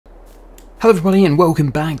Hello everybody and welcome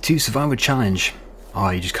back to Survival Challenge. Oh,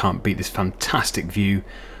 you just can't beat this fantastic view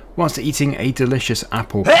whilst eating a delicious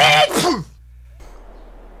apple. Oh,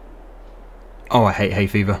 I hate hay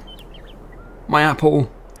fever. My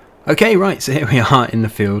apple. Okay, right, so here we are in the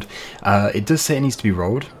field. It does say it needs to be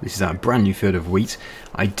rolled. This is our brand new field of wheat.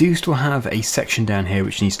 I do still have a section down here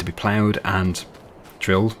which needs to be ploughed and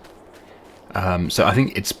drilled. So I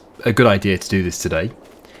think it's a good idea to do this today.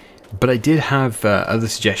 But I did have other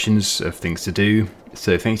suggestions of things to do,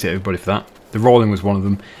 so thanks to everybody for that. The rolling was one of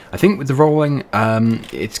them. I think with the rolling,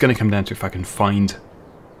 it's going to come down to if I can find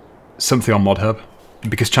something on ModHub,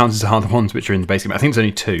 because chances are the ones which are in the basic, I think there's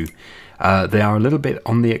only two. They are a little bit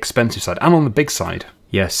on the expensive side, and on the big side.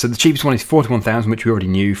 Yes, so the cheapest one is 41,000, which we already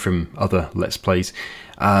knew from other Let's Plays.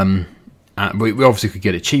 We obviously could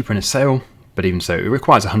get it cheaper in a sale, but even so, it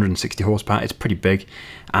requires 160 horsepower, it's pretty big,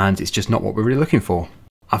 and it's just not what we're really looking for.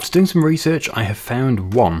 After doing some research, I have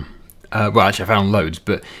found one. Well, actually I found loads,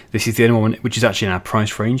 but this is the only one which is actually in our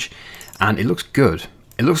price range, and it looks good.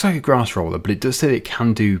 It looks like a grass roller, but it does say that it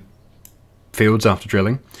can do fields after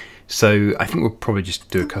drilling. So I think we'll probably just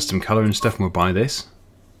do a custom colour and stuff, and we'll buy this.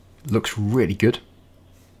 Looks really good.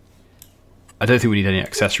 I don't think we need any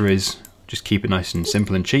accessories, just keep it nice and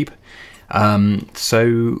simple and cheap.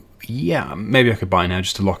 So yeah, maybe I could buy it now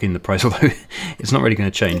just to lock in the price, although it's not really going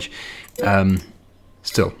to change.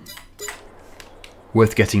 Still,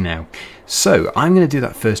 worth getting now. So, I'm going to do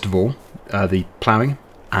that first of all, the ploughing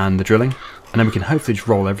and the drilling, and then we can hopefully just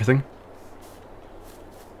roll everything.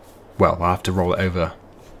 Well, I'll have to roll it over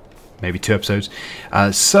maybe 2 episodes.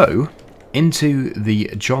 So, into the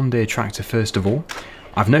John Deere tractor first of all.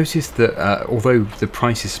 I've noticed that although the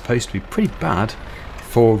price is supposed to be pretty bad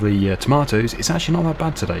for the tomatoes, it's actually not that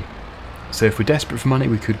bad today. So if we're desperate for money,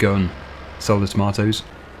 we could go and sell the tomatoes.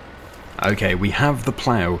 Okay, we have the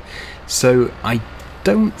plough, so I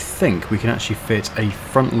don't think we can actually fit a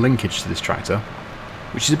front linkage to this tractor,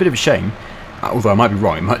 which is a bit of a shame, although I might be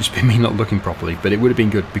wrong, it might just be me not looking properly, but it would have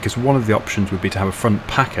been good because one of the options would be to have a front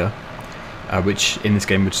packer, which in this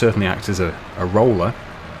game would certainly act as a roller.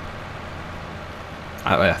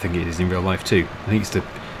 I think it is in real life too. I think it's to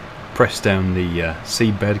press down the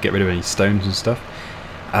seed bed, get rid of any stones and stuff,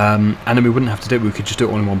 and then we wouldn't have to do it, we could just do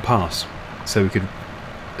it all in one pass, so we could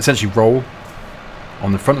essentially roll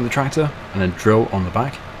on the front of the tractor and then drill on the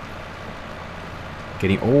back,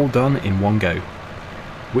 getting all done in one go,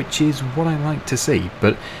 which is what I like to see.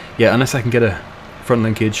 But yeah, unless I can get a front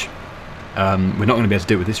linkage, we're not going to be able to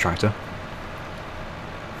do it with this tractor.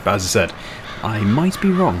 But as I said, I might be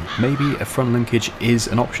wrong, maybe a front linkage is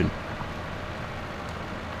an option.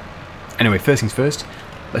 Anyway, first things first,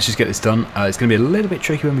 let's just get this done. It's going to be a little bit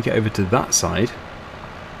tricky when we get over to that side.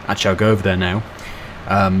 Actually, I'll go over there now.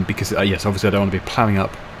 Because, yes, obviously I don't want to be ploughing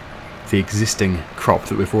up the existing crop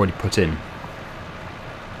that we've already put in.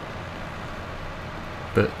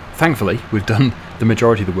 But thankfully, we've done the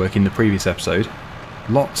majority of the work in the previous episode.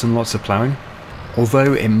 Lots and lots of ploughing.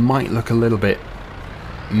 Although it might look a little bit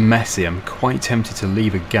messy, I'm quite tempted to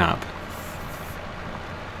leave a gap.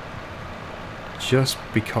 Just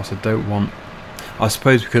because I don't want... I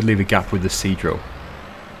suppose we could leave a gap with the seed drill.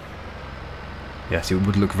 Yes, it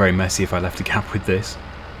would look very messy if I left a gap with this.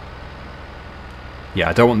 Yeah,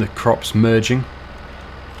 I don't want the crops merging.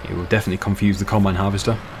 It will definitely confuse the combine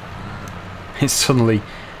harvester. It's suddenly,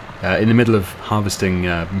 in the middle of harvesting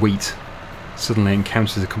wheat, suddenly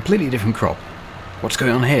encounters a completely different crop. What's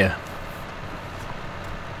going on here?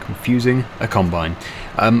 Confusing a combine.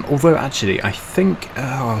 Although actually, I think,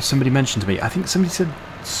 somebody mentioned to me, I think somebody said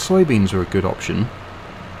soybeans were a good option.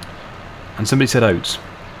 And somebody said oats.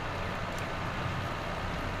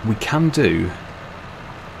 We can do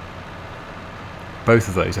both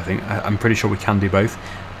of those, I think. I'm pretty sure we can do both.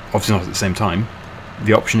 Obviously not at the same time.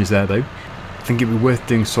 The option is there though. I think it'd be worth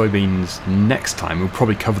doing soybeans next time. We'll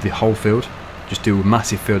probably cover the whole field. Just do a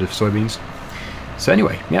massive field of soybeans. So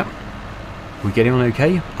anyway, yeah. We're getting on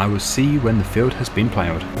okay. I will see you when the field has been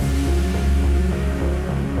ploughed.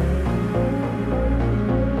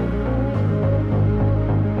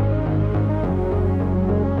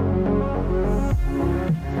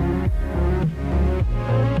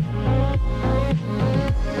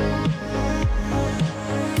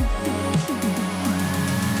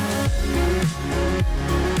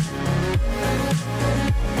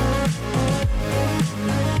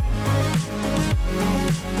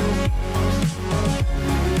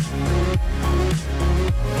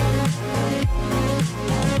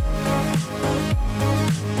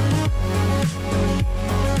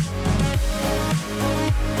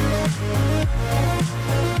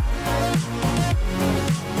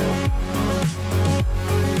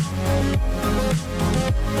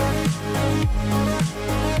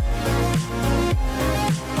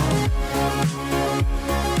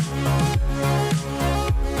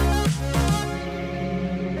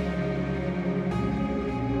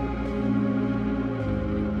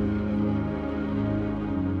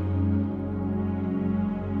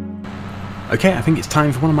 Okay, I think it's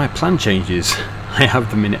time for one of my plan changes. I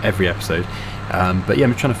have them in every episode. But yeah,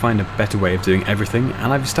 I'm trying to find a better way of doing everything,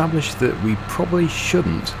 and I've established that we probably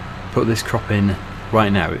shouldn't put this crop in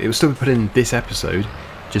right now. It will still be put in this episode,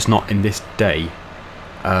 just not in this day.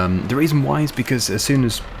 The reason why is because as soon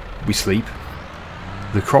as we sleep,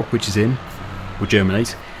 the crop which is in will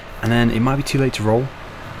germinate, and then it might be too late to roll.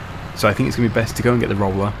 So I think it's going to be best to go and get the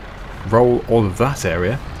roller, roll all of that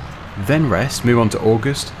area, then rest, move on to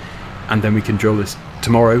August, and then we can drill this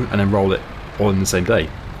tomorrow and then roll it all in the same day.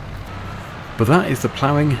 But that is the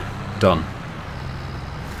ploughing done.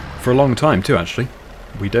 For a long time too, actually.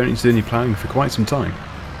 We don't need to do any ploughing for quite some time.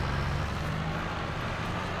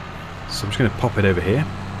 So I'm just going to pop it over here.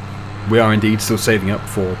 We are indeed still saving up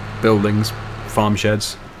for buildings, farm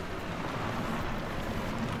sheds.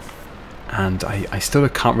 And I still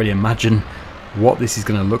can't really imagine what this is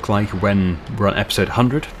going to look like when we're on episode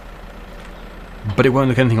 100. But it won't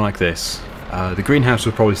look anything like this. The greenhouse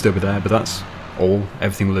will probably still be there, but that's all.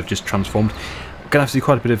 Everything will have just transformed. We're going to have to do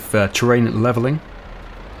quite a bit of terrain levelling,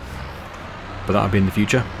 but that'll be in the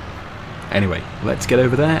future. Anyway, let's get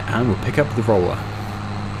over there and we'll pick up the roller.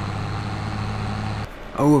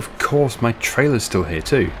 Oh, of course, my trailer's still here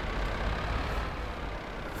too.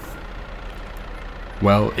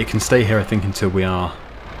 Well, it can stay here, I think, until we are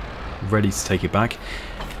ready to take it back.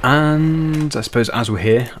 And I suppose as we're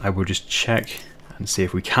here, I will just check and see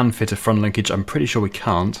if we can fit a front linkage. I'm pretty sure we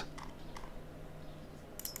can't.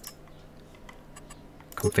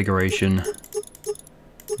 Configuration.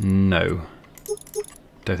 No.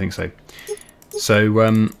 Don't think so.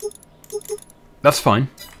 So, that's fine,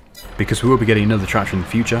 because we will be getting another tractor in the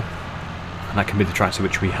future. And that can be the tractor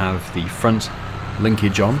which we have the front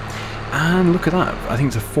linkage on. And look at that. I think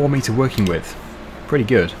it's a 4 metre working width. Pretty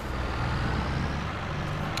good.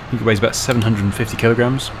 I think it weighs about 750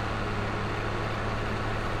 kilograms.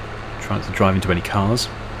 Try not to drive into any cars.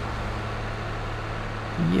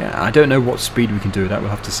 Yeah, I don't know what speed we can do it at, we'll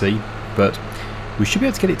have to see. But we should be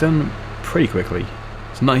able to get it done pretty quickly.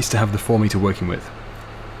 It's nice to have the 4 metre working width.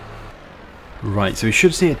 Right, so we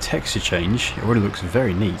should see a texture change. It already looks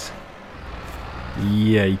very neat.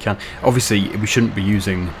 Yeah, you can. Obviously, we shouldn't be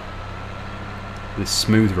using this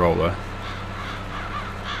smooth roller.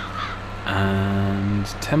 And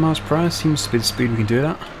 10 miles per hour seems to be the speed we can do it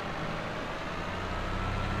at.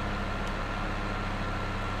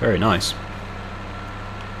 Very nice.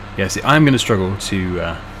 Yes, I'm going to struggle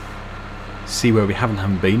to see where we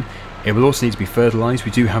haven't been. It will also need to be fertilised.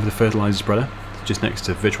 We do have the fertilizer spreader just next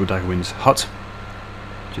to Virtual Daggerwin's hut.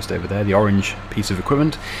 Just over there, the orange piece of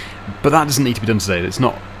equipment. But that doesn't need to be done today. It's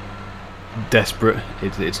not desperate.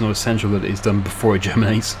 It's not essential that it's done before it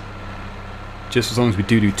germinates. Just as long as we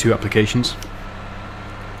do 2 applications.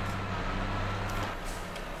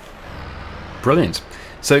 Brilliant.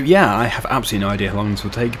 So yeah, I have absolutely no idea how long this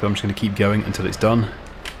will take, but I'm just going to keep going until it's done.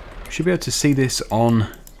 Should be able to see this on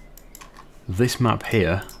this map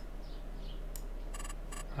here.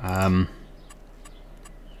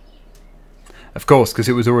 Of course, because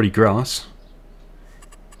it was already grass,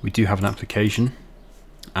 we do have an application,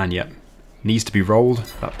 and yep, needs to be rolled.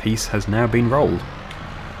 That piece has now been rolled.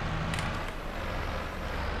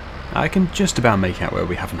 I can just about make out where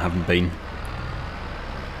we haven't been.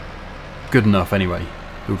 Good enough anyway.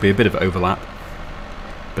 There will be a bit of overlap,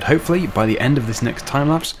 but hopefully by the end of this next time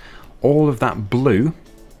lapse, all of that blue,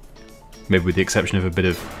 maybe with the exception of a bit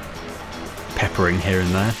of peppering here and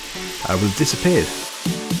there, will have disappeared.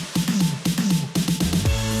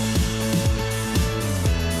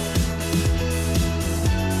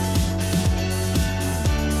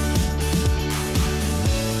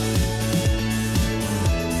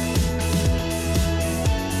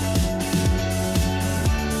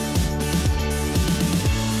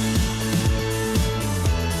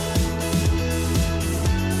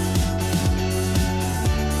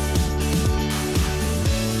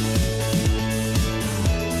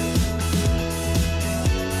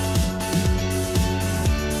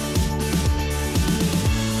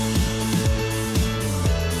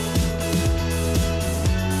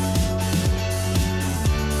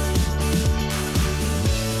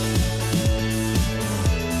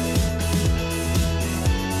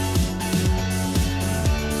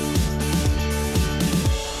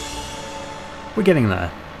 We're getting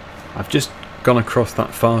there. I've just gone across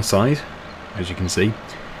that far side, as you can see,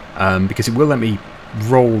 because it will let me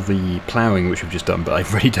roll the ploughing which we've just done, but I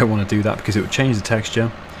really don't want to do that because it would change the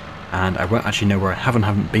texture and I won't actually know where I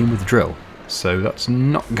haven't been with the drill, so that's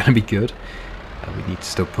not going to be good. We need to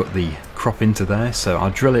still put the crop into there, so I'll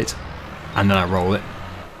drill it and then I'll roll it.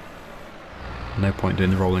 No point doing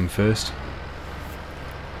the rolling first.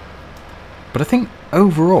 But I think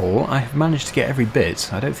overall I've managed to get every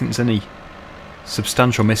bit. I don't think there's any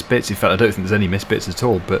substantial missed bits. In fact, I don't think there's any missed bits at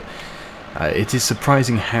all, but it is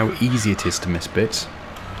surprising how easy it is to miss bits.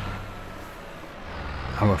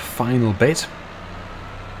 Our final bit.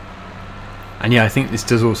 And yeah, I think this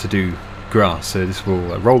does also do grass, so this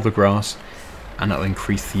will roll the grass and that'll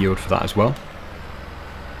increase the yield for that as well.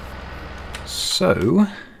 So,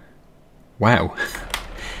 wow,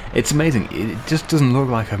 it's amazing. It just doesn't look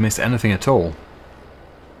like I've missed anything at all.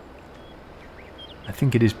 I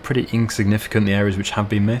think it is pretty insignificant, the areas which have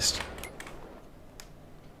been missed.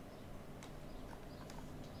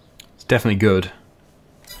 It's definitely good.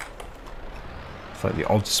 It's like the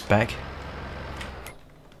odd speck.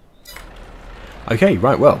 Okay,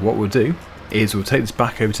 right, well, what we'll do is we'll take this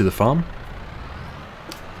back over to the farm.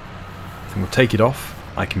 And we'll take it off.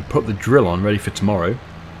 I can put the drill on ready for tomorrow.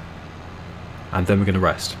 And then we're going to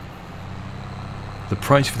rest. The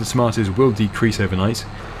price for the tomatoes will decrease overnight,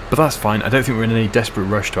 but that's fine. I don't think we're in any desperate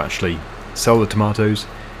rush to actually sell the tomatoes.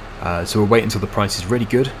 So we'll wait until the price is really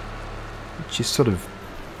good, which is sort of,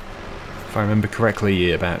 if I remember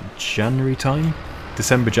correctly, about January time?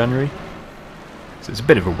 December, January. So it's a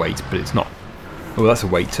bit of a wait, but it's not. Oh, that's a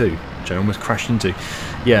wait too, which I almost crashed into.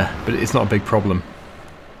 Yeah, but it's not a big problem.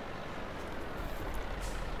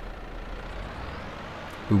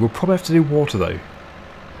 We will probably have to do water though.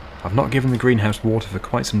 I've not given the greenhouse water for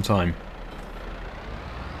quite some time.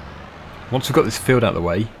 Once we've got this field out of the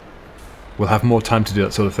way, we'll have more time to do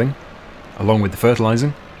that sort of thing, along with the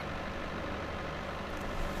fertilising.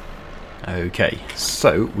 Okay,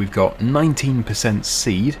 so we've got 19%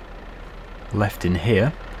 seed left in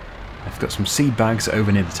here. I've got some seed bags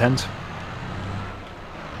over near the tent.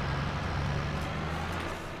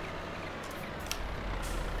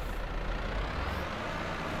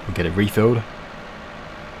 We'll get it refilled.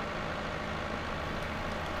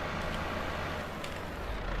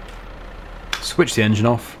 Switch the engine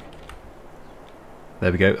off.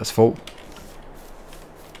 There we go, that's full.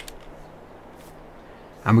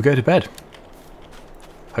 And we'll go to bed.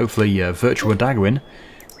 Hopefully virtual Daggerwin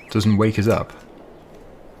doesn't wake us up.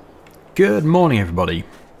 Good morning everybody.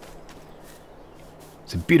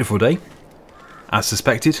 It's a beautiful day. As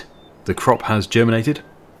suspected, the crop has germinated.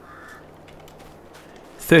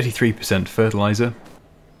 33% fertilizer.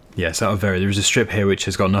 Yes, out of there is a strip here which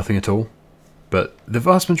has got nothing at all. But the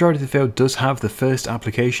vast majority of the field does have the first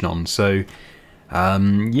application on, so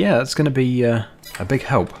yeah, that's going to be a big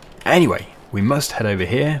help. Anyway, we must head over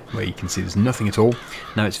here where you can see there's nothing at all.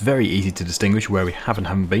 Now it's very easy to distinguish where we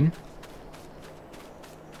haven't been.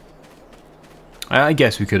 I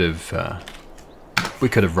guess we could have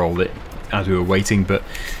rolled it as we were waiting, but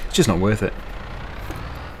it's just not worth it.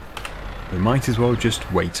 We might as well just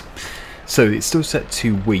wait. So it's still set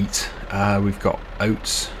to wheat. We've got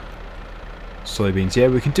oats, soybeans. Yeah,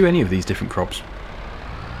 we can do any of these different crops.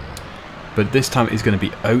 But this time it's going to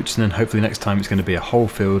be oats, and then hopefully next time it's going to be a whole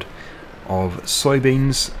field of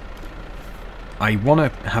soybeans. I want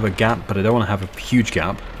to have a gap, but I don't want to have a huge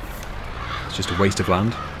gap. It's just a waste of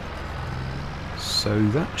land. So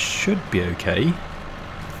that should be okay. You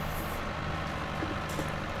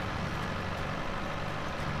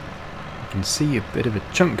can see a bit of a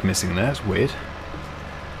chunk missing there, it's weird.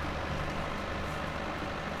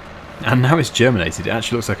 And now it's germinated, it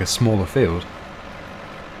actually looks like a smaller field.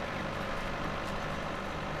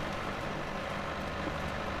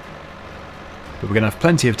 But we're going to have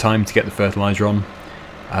plenty of time to get the fertilizer on.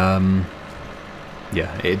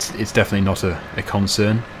 Yeah, it's definitely not a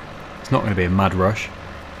concern. It's not going to be a mad rush.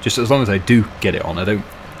 Just as long as I do get it on, I don't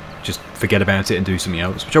just forget about it and do something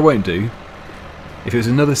else, which I won't do. If it was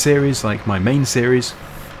another series, like my main series,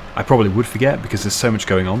 I probably would forget because there's so much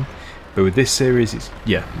going on. But with this series, it's,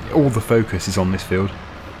 yeah, all the focus is on this field.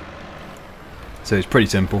 So it's pretty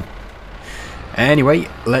simple. Anyway,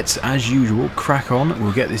 let's, as usual, crack on.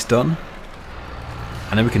 We'll get this done.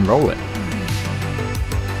 And then we can roll it.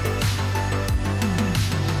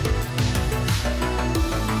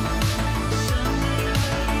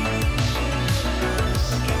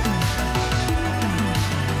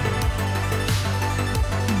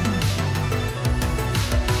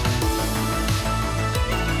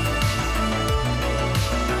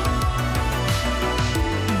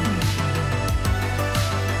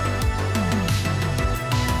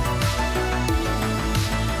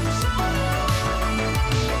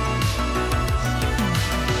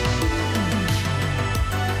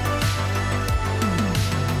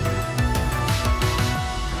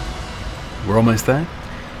 We're almost there.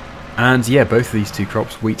 And yeah, both of these two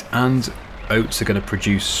crops, wheat and oats, are going to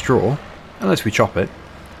produce straw, unless we chop it.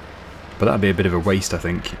 but that'd be a bit of a waste, I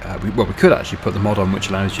think. Well, we could actually put the mod on which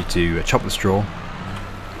allows you to chop the straw,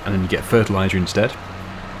 and then you get fertilizer instead,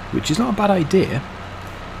 which is not a bad idea.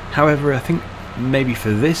 However, I think maybe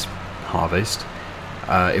for this harvest,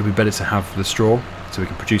 it would be better to have the straw so we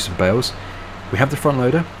can produce some bales. We have the front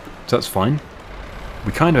loader, so that's fine.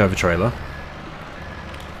 We kind of have a trailer.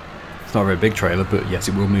 It's not a very big trailer, but yes,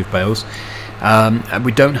 it will move bales. And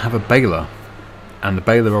we don't have a baler, and the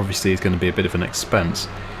baler obviously is going to be a bit of an expense.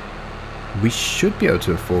 We should be able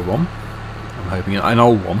to afford one. I'm hoping an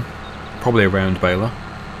old one, probably a round baler,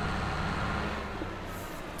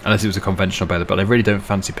 unless it was a conventional baler. But I really don't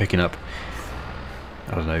fancy picking up,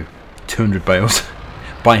 I don't know, 200 bales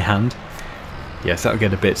by hand. Yes, that'll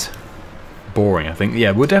get a bit boring, I think.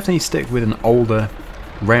 Yeah, we'll definitely stick with an older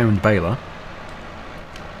round baler.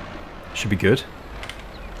 Should be good.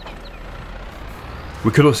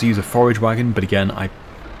 We could also use a forage wagon, but again, I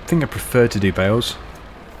think I prefer to do bales.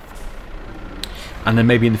 And then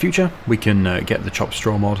maybe in the future we can get the chopped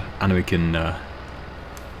straw mod, and we can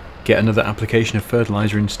get another application of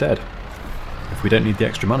fertilizer instead, if we don't need the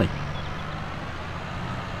extra money.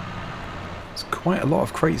 It's quite a lot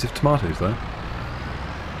of crates of tomatoes though.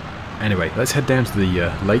 Anyway, let's head down to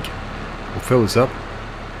the lake. We'll fill this up.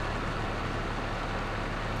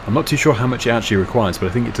 I'm not too sure how much it actually requires, but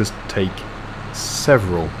I think it does take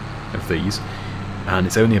several of these, and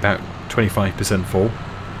it's only about 25% full,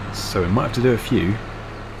 so we might have to do a few.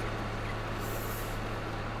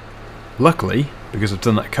 Luckily, because I've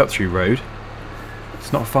done that cut-through road,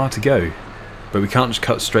 it's not far to go, but we can't just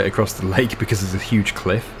cut straight across the lake because there's a huge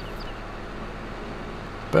cliff,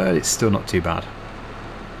 but it's still not too bad.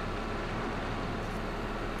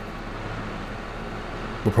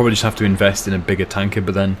 We'll probably just have to invest in a bigger tanker,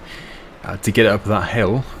 but then to get it up that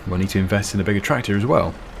hill, we'll need to invest in a bigger tractor as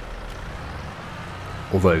well.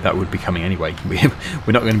 Although that would be coming anyway.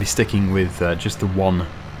 We're not going to be sticking with just the one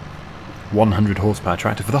 100 horsepower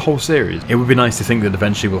tractor for the whole series. It would be nice to think that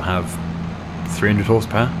eventually we'll have 300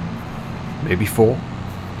 horsepower, maybe 4.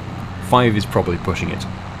 5 is probably pushing it.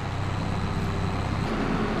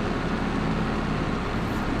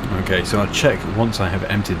 Okay, so I'll check once I have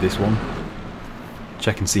emptied this one.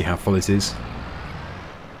 Check and see how full it is.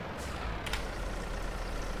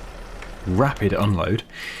 Rapid unload.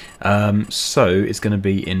 So it's going to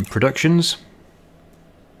be in productions.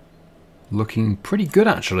 Looking pretty good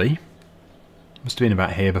actually. Must have been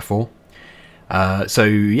about here before. So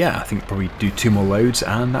yeah, I think probably do 2 more loads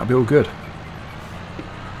and that'll be all good.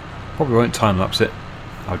 Probably won't time lapse it.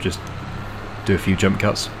 I'll just do a few jump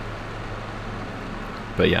cuts.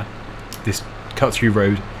 But yeah, this cut through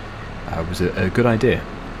road was a good idea.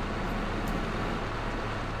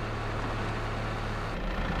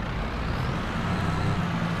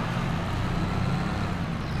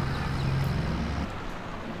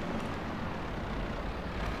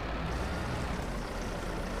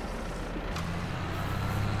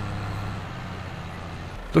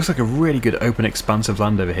 Looks like a really good open expanse of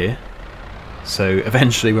land over here. So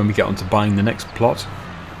eventually when we get on to buying the next plot,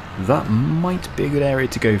 that might be a good area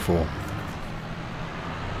to go for.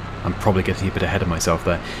 I'm probably getting a bit ahead of myself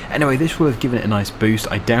there. Anyway, this will have given it a nice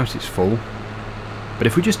boost. I doubt it's full. But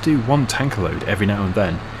if we just do 1 tanker load every now and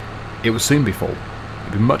then, it will soon be full.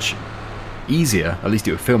 It'll be much easier, at least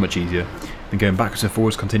it would feel much easier, than going backwards and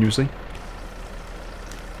forwards continuously.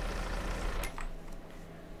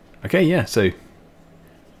 Okay, yeah, so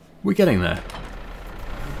we're getting there.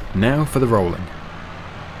 Now for the rolling.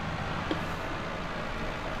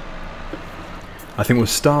 I think we'll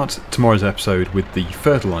start tomorrow's episode with the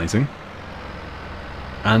fertilising,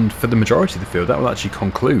 and for the majority of the field that will actually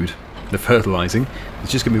conclude the fertilising.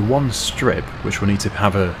 There's just going to be 1 strip which will need to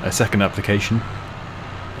have a second application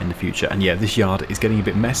in the future, and yeah, this yard is getting a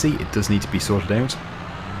bit messy. It does need to be sorted out.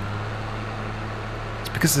 It's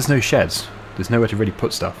because there's no sheds, there's nowhere to really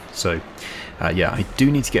put stuff, so yeah, I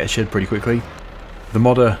do need to get a shed pretty quickly. The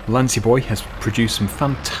modder Lancy Boy has produced some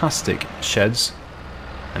fantastic sheds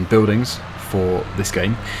and buildings for this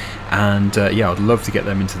game, and yeah, I'd love to get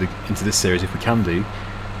them into this series if we can do.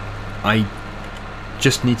 I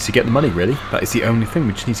just need to get the money, really. That is the only thing.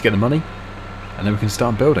 We just need to get the money, and then we can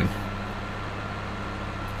start building.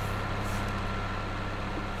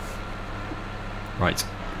 Right,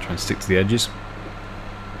 try and stick to the edges.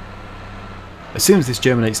 As soon as this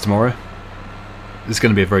germinates tomorrow, there's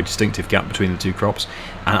going to be a very distinctive gap between the 2 crops,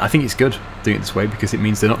 and I think it's good doing it this way because it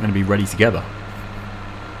means they're not going to be ready together.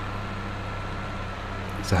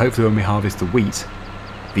 So hopefully when we harvest the wheat,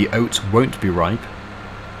 the oats won't be ripe,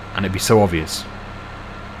 and it'll be so obvious.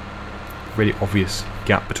 Really obvious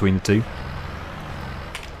gap between the 2.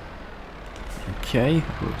 Okay,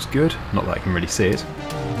 looks good. Not that I can really see it.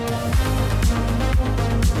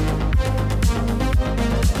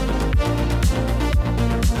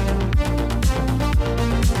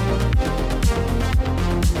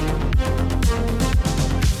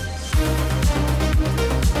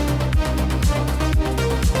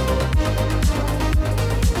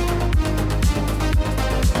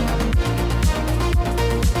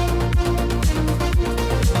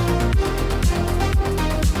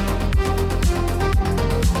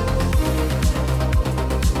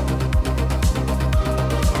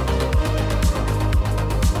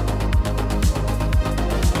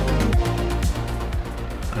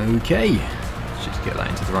 Okay, let's just get that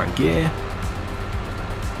into the right gear.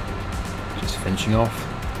 Just finishing off.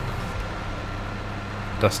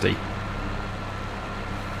 Dusty.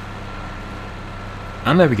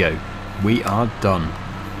 And there we go. We are done.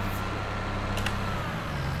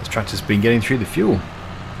 This tractor's been getting through the fuel.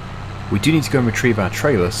 We do need to go and retrieve our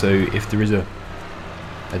trailer, so if there is a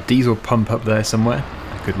diesel pump up there somewhere,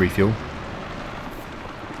 I could refuel.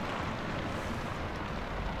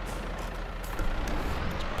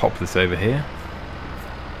 Let's pop this over here.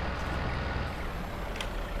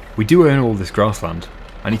 We do own all this grassland.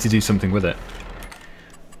 I need to do something with it.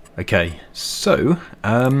 Okay, so,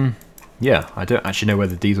 yeah, I don't actually know where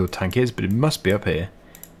the diesel tank is, but it must be up here.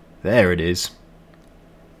 There it is.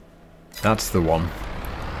 That's the one.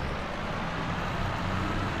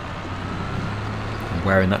 I'm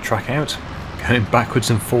wearing that track out, going backwards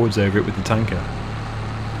and forwards over it with the tanker.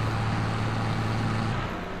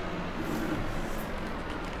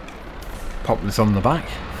 Pop this on the back,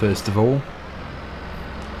 first of all.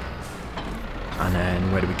 And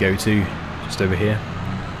then where do we go to? Just over here.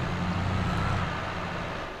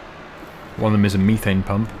 One of them is a methane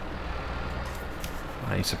pump.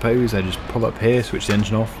 I suppose I just pull up here, switch the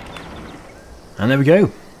engine off. And there we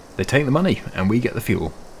go. They take the money and we get the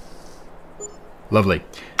fuel. Lovely.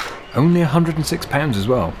 Only £106 as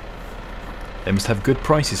well. They must have good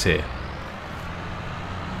prices here.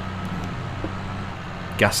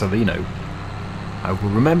 Gasolino. I will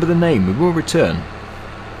remember the name. We will return.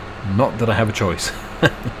 Not that I have a choice.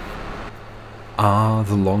 Ah,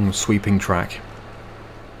 the long sweeping track.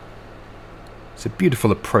 It's a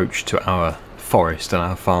beautiful approach to our forest and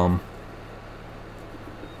our farm.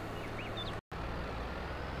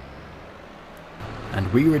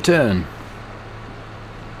 And we return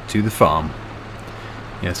to the farm.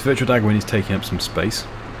 Yes, virtual Daggerwin is taking up some space.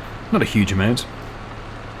 Not a huge amount.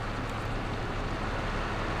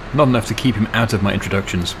 Not enough to keep him out of my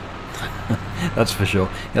introductions. That's for sure.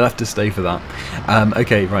 You'll have to stay for that.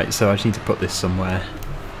 Okay, right, so I just need to put this somewhere.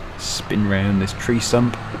 Spin round this tree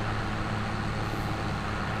stump.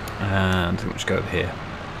 And we'll just go over here.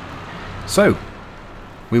 So,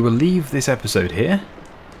 we will leave this episode here.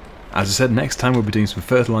 As I said, next time we'll be doing some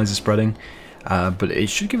fertilizer spreading. But it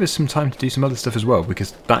should give us some time to do some other stuff as well,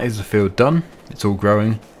 because that is the field done. It's all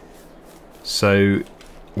growing. So,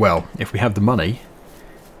 well, if we have the money,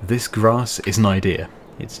 this grass is an idea.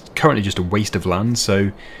 It's currently just a waste of land,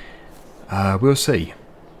 so we'll see.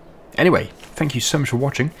 Anyway, thank you so much for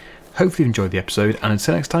watching. Hopefully you enjoyed the episode, and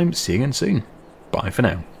until next time, see you again soon. Bye for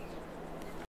now.